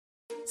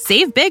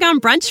Save big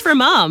on brunch for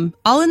mom,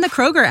 all in the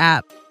Kroger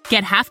app.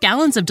 Get half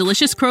gallons of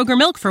delicious Kroger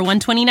milk for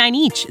 $1.29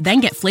 each.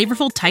 Then get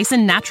flavorful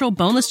Tyson natural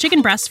boneless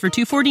chicken breasts for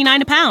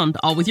 $2.49 a pound,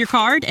 all with your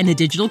card and a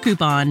digital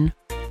coupon.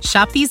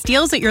 Shop these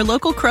deals at your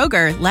local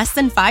Kroger, less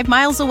than 5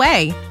 miles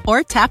away.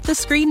 Or tap the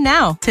screen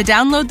now to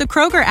download the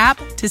Kroger app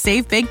to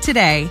save big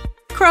today.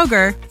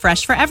 Kroger,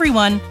 fresh for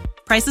everyone.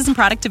 Prices and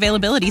product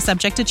availability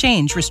subject to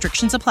change.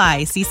 Restrictions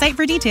apply. See site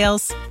for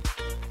details.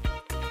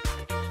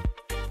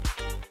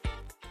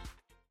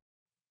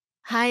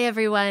 Hi,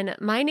 everyone.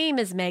 My name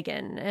is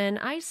Megan, and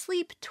I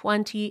sleep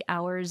 20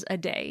 hours a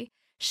day.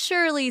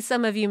 Surely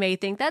some of you may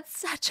think that's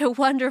such a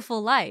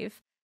wonderful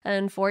life.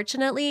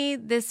 Unfortunately,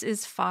 this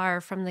is far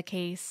from the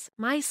case.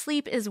 My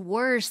sleep is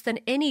worse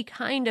than any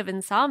kind of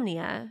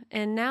insomnia,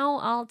 and now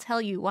I'll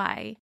tell you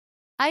why.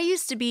 I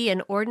used to be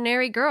an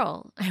ordinary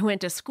girl. I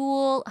went to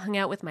school, hung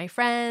out with my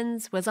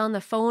friends, was on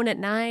the phone at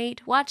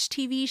night, watched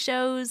TV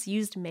shows,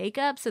 used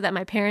makeup so that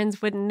my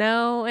parents wouldn't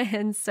know,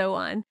 and so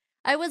on.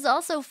 I was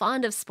also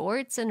fond of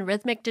sports and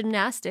rhythmic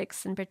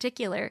gymnastics in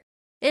particular.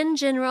 In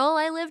general,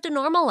 I lived a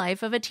normal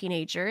life of a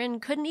teenager and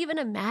couldn't even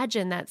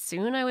imagine that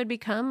soon I would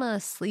become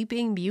a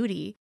sleeping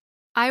beauty.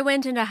 I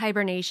went into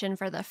hibernation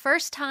for the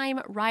first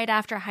time right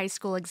after high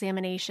school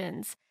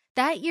examinations.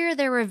 That year,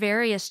 there were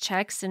various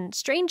checks and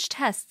strange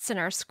tests in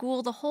our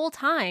school the whole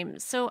time,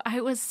 so I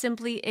was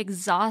simply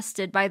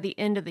exhausted by the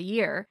end of the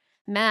year.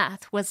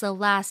 Math was the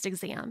last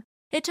exam.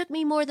 It took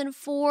me more than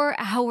 4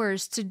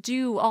 hours to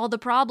do all the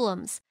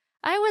problems.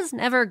 I was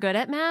never good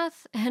at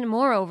math, and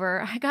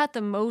moreover, I got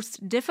the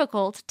most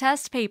difficult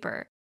test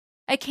paper.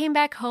 I came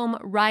back home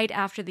right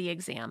after the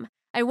exam.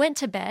 I went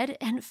to bed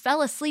and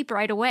fell asleep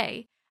right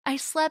away. I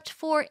slept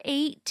for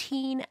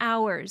 18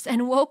 hours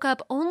and woke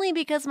up only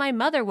because my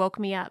mother woke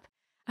me up.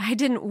 I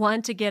didn't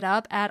want to get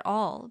up at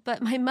all,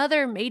 but my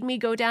mother made me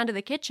go down to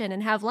the kitchen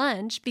and have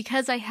lunch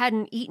because I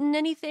hadn't eaten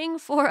anything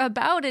for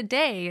about a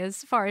day, as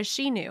far as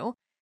she knew.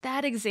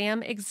 That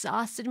exam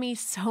exhausted me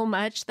so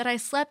much that I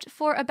slept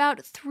for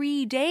about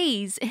 3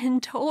 days in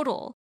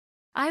total.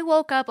 I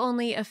woke up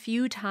only a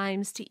few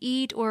times to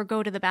eat or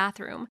go to the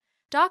bathroom.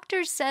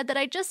 Doctors said that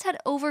I just had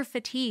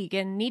over-fatigue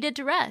and needed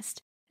to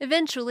rest.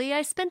 Eventually,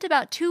 I spent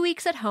about 2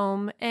 weeks at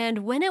home, and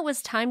when it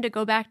was time to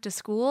go back to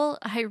school,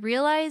 I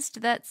realized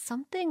that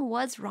something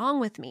was wrong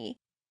with me.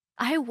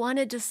 I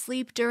wanted to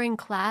sleep during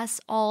class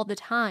all the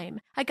time.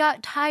 I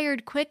got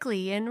tired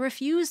quickly and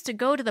refused to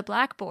go to the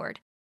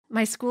blackboard.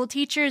 My school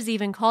teachers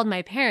even called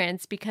my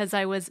parents because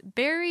I was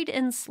buried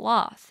in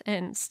sloth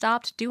and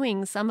stopped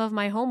doing some of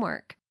my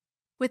homework.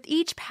 With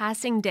each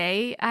passing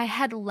day, I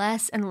had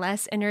less and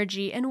less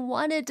energy and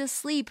wanted to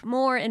sleep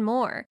more and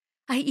more.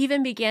 I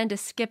even began to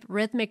skip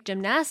rhythmic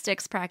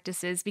gymnastics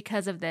practices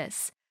because of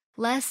this.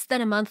 Less than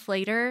a month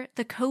later,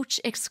 the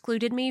coach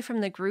excluded me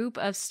from the group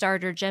of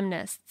starter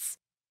gymnasts.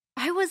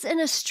 I was in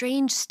a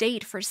strange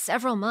state for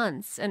several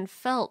months and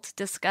felt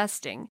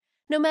disgusting.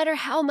 No matter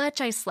how much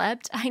I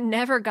slept, I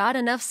never got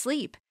enough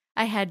sleep.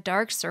 I had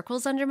dark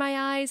circles under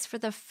my eyes for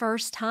the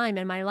first time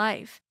in my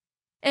life.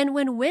 And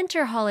when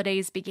winter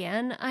holidays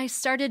began, I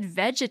started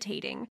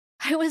vegetating.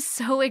 I was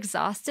so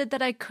exhausted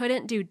that I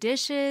couldn't do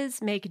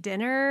dishes, make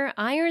dinner,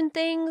 iron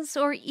things,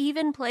 or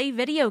even play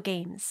video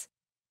games.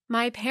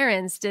 My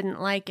parents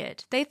didn't like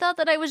it. They thought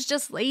that I was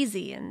just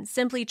lazy and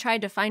simply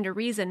tried to find a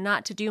reason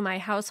not to do my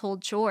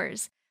household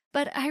chores.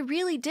 But I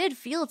really did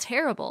feel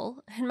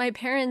terrible, and my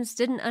parents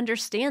didn't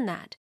understand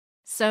that.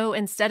 So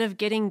instead of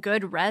getting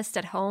good rest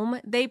at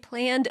home, they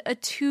planned a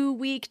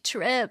 2-week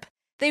trip.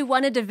 They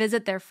wanted to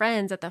visit their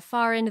friends at the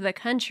far end of the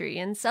country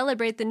and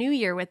celebrate the new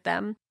year with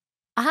them.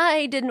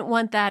 I didn't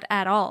want that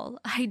at all.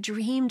 I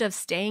dreamed of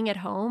staying at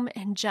home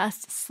and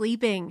just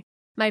sleeping.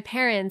 My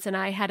parents and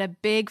I had a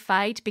big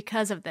fight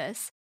because of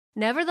this.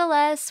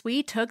 Nevertheless,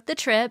 we took the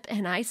trip,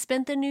 and I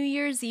spent the New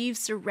Year's Eve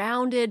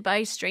surrounded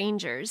by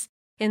strangers.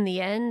 In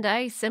the end,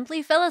 I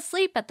simply fell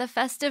asleep at the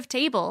festive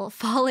table,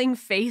 falling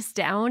face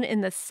down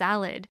in the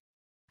salad.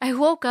 I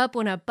woke up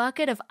when a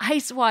bucket of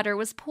ice water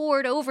was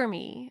poured over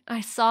me.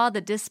 I saw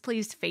the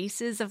displeased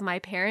faces of my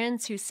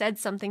parents who said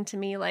something to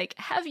me like,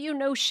 "Have you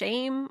no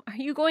shame? Are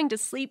you going to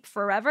sleep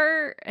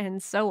forever?"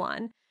 and so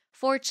on.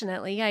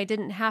 Fortunately, I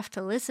didn't have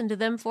to listen to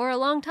them for a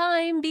long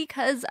time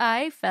because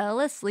I fell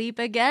asleep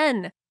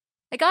again.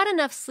 I got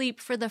enough sleep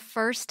for the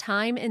first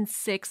time in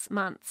 6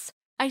 months.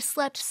 I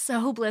slept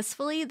so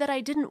blissfully that I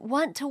didn't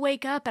want to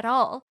wake up at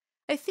all.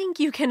 I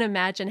think you can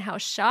imagine how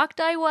shocked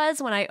I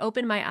was when I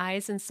opened my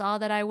eyes and saw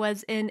that I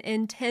was in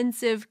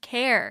intensive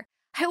care.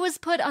 I was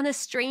put on a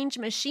strange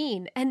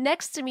machine, and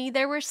next to me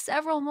there were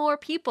several more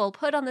people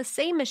put on the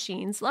same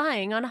machines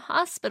lying on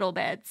hospital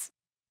beds.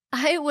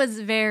 I was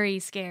very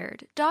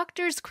scared.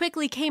 Doctors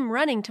quickly came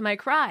running to my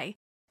cry.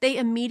 They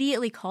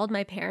immediately called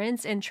my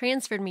parents and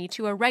transferred me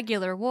to a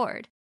regular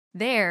ward.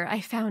 There, I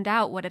found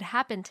out what had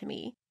happened to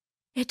me.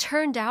 It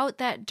turned out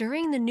that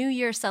during the New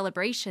Year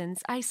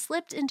celebrations, I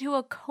slipped into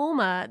a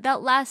coma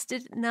that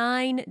lasted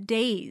 9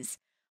 days.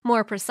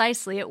 More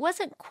precisely, it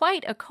wasn't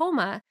quite a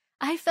coma.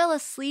 I fell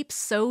asleep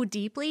so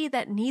deeply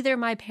that neither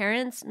my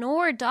parents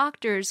nor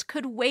doctors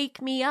could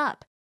wake me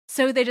up.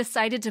 So they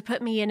decided to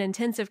put me in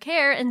intensive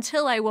care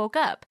until I woke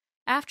up.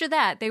 After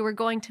that, they were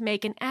going to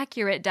make an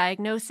accurate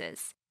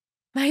diagnosis.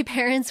 My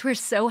parents were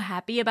so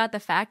happy about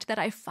the fact that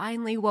I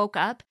finally woke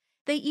up.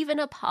 They even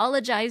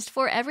apologized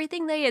for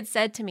everything they had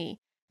said to me.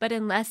 But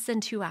in less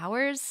than 2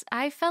 hours,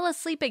 I fell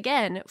asleep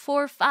again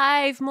for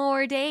 5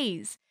 more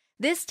days.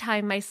 This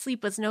time, my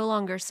sleep was no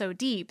longer so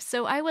deep,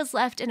 so I was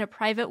left in a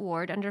private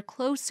ward under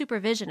close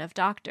supervision of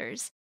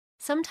doctors.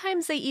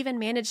 Sometimes they even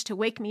managed to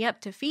wake me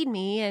up to feed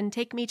me and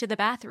take me to the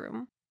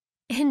bathroom.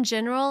 In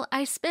general,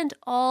 I spent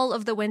all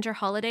of the winter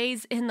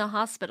holidays in the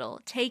hospital,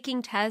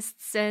 taking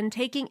tests and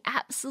taking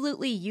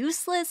absolutely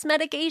useless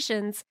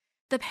medications.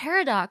 The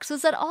paradox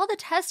was that all the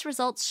test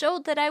results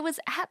showed that I was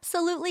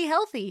absolutely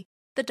healthy.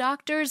 The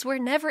doctors were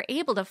never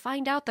able to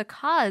find out the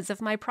cause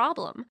of my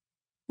problem.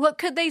 What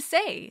could they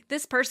say?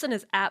 This person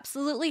is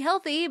absolutely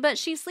healthy, but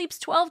she sleeps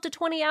 12 to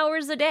 20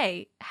 hours a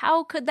day.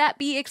 How could that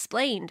be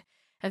explained?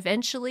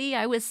 Eventually,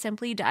 I was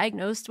simply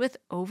diagnosed with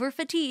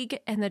overfatigue,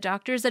 and the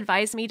doctors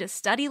advised me to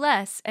study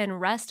less and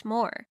rest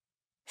more.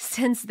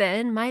 Since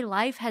then, my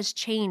life has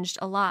changed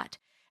a lot.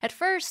 At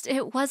first,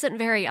 it wasn't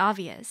very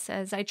obvious,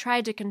 as I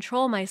tried to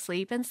control my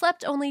sleep and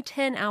slept only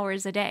 10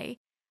 hours a day.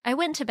 I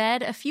went to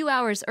bed a few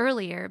hours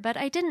earlier, but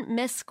I didn't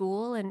miss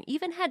school and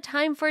even had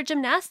time for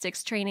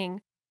gymnastics training.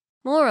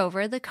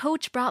 Moreover, the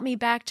coach brought me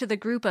back to the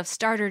group of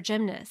starter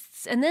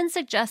gymnasts and then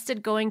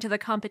suggested going to the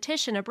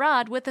competition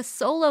abroad with a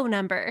solo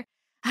number.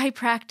 I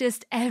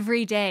practiced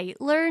every day,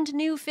 learned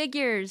new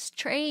figures,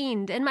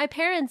 trained, and my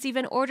parents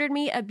even ordered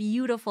me a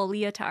beautiful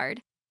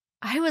leotard.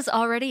 I was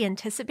already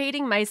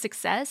anticipating my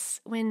success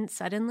when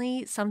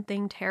suddenly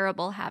something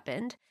terrible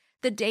happened.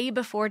 The day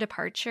before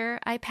departure,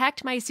 I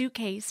packed my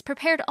suitcase,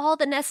 prepared all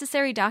the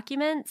necessary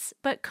documents,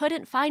 but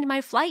couldn't find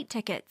my flight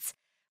tickets.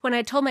 When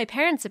I told my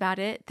parents about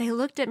it, they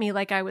looked at me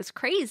like I was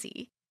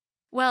crazy.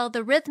 Well,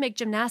 the rhythmic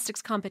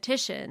gymnastics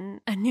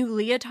competition, a new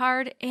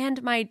leotard,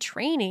 and my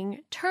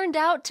training turned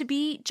out to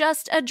be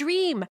just a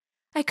dream.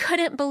 I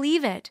couldn't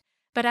believe it.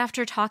 But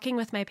after talking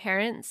with my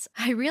parents,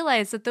 I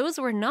realized that those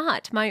were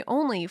not my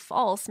only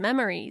false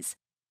memories.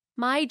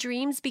 My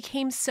dreams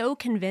became so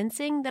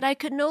convincing that I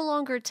could no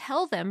longer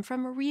tell them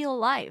from real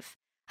life.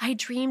 I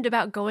dreamed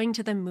about going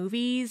to the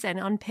movies and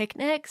on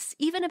picnics,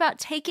 even about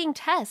taking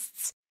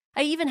tests.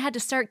 I even had to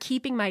start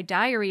keeping my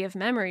diary of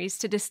memories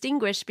to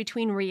distinguish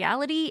between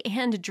reality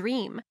and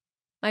dream.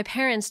 My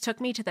parents took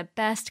me to the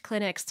best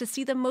clinics to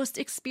see the most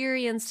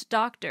experienced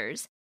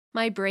doctors.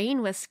 My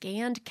brain was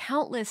scanned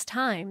countless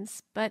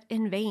times, but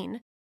in vain.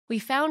 We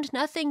found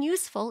nothing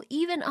useful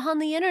even on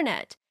the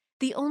internet.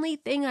 The only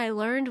thing I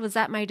learned was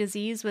that my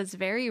disease was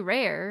very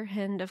rare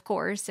and, of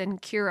course,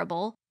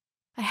 incurable.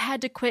 I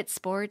had to quit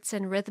sports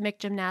and rhythmic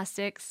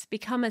gymnastics,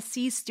 become a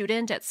C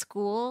student at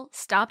school,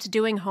 stopped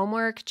doing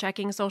homework,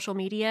 checking social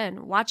media,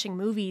 and watching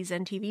movies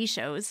and TV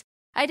shows.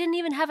 I didn't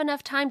even have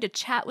enough time to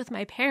chat with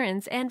my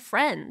parents and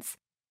friends.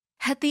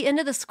 At the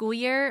end of the school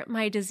year,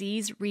 my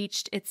disease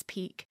reached its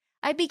peak.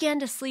 I began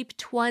to sleep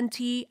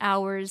 20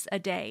 hours a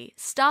day,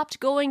 stopped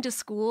going to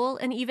school,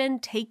 and even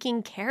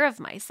taking care of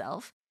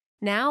myself.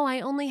 Now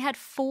I only had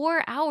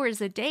 4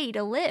 hours a day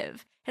to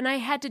live, and I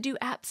had to do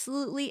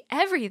absolutely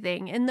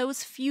everything in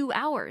those few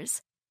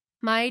hours.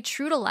 My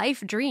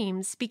true-to-life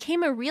dreams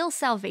became a real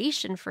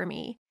salvation for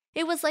me.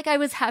 It was like I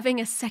was having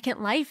a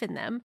second life in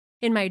them.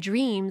 In my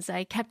dreams,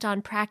 I kept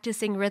on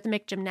practicing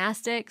rhythmic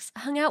gymnastics,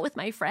 hung out with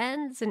my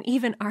friends, and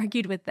even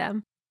argued with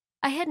them.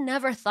 I had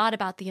never thought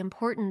about the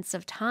importance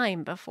of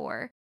time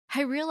before.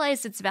 I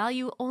realized its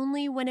value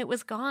only when it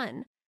was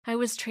gone. I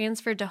was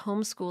transferred to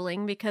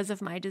homeschooling because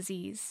of my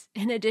disease.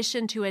 In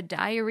addition to a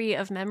diary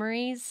of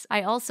memories,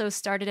 I also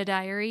started a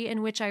diary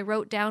in which I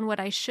wrote down what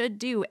I should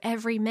do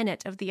every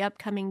minute of the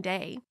upcoming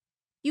day.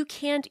 You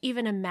can't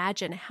even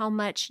imagine how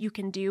much you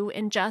can do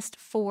in just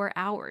 4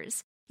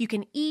 hours. You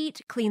can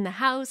eat, clean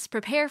the house,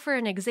 prepare for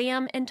an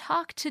exam, and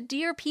talk to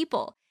dear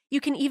people.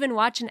 You can even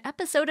watch an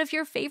episode of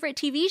your favorite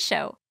TV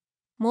show.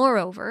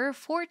 Moreover,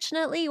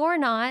 fortunately or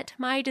not,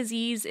 my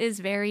disease is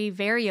very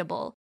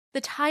variable. The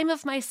time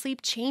of my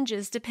sleep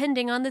changes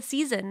depending on the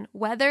season,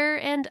 weather,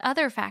 and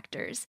other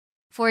factors.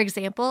 For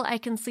example, I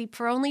can sleep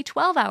for only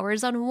 12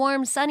 hours on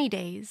warm, sunny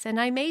days,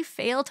 and I may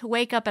fail to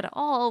wake up at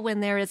all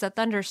when there is a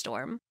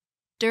thunderstorm.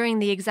 During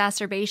the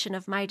exacerbation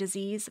of my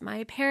disease,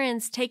 my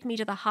parents take me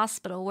to the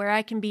hospital where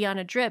I can be on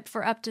a drip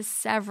for up to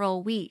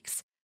several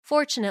weeks.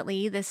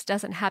 Fortunately, this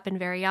doesn't happen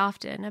very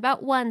often,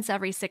 about once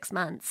every 6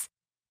 months.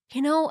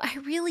 You know, I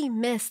really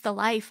miss the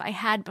life I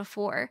had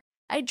before.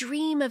 I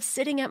dream of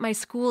sitting at my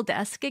school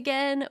desk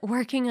again,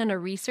 working on a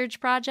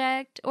research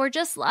project, or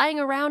just lying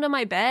around on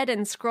my bed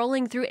and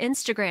scrolling through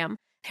Instagram.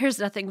 There's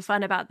nothing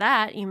fun about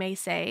that, you may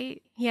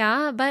say.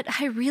 Yeah, but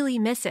I really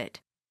miss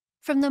it.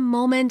 From the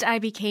moment I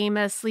became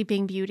a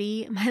sleeping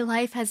beauty, my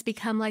life has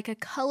become like a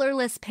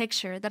colorless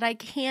picture that I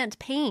can't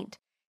paint.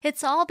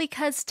 It's all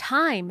because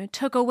time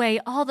took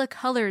away all the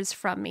colors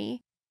from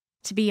me.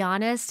 To be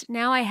honest,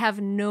 now I have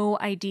no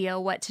idea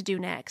what to do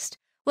next.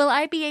 Will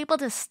I be able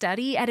to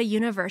study at a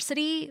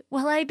university?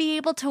 Will I be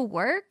able to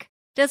work?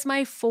 Does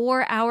my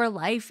 4-hour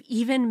life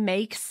even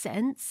make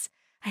sense?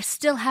 I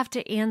still have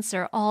to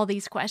answer all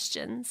these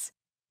questions.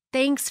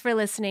 Thanks for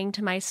listening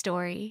to my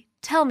story.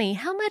 Tell me,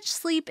 how much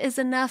sleep is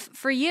enough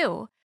for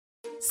you?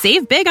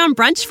 Save big on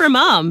brunch for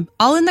mom,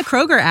 all in the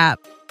Kroger app.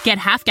 Get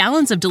half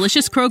gallons of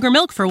delicious Kroger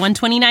milk for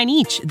 $1.29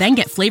 each. Then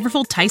get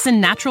flavorful Tyson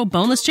natural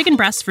boneless chicken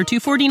breasts for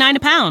 $2.49 a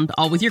pound,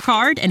 all with your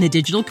card and a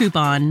digital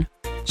coupon.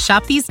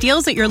 Shop these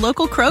deals at your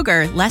local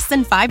Kroger, less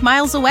than 5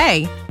 miles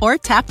away. Or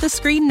tap the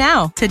screen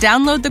now to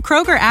download the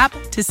Kroger app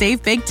to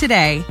save big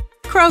today.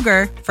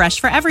 Kroger, fresh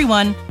for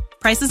everyone.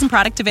 Prices and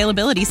product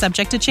availability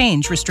subject to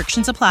change.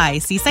 Restrictions apply.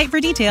 See site for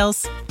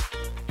details.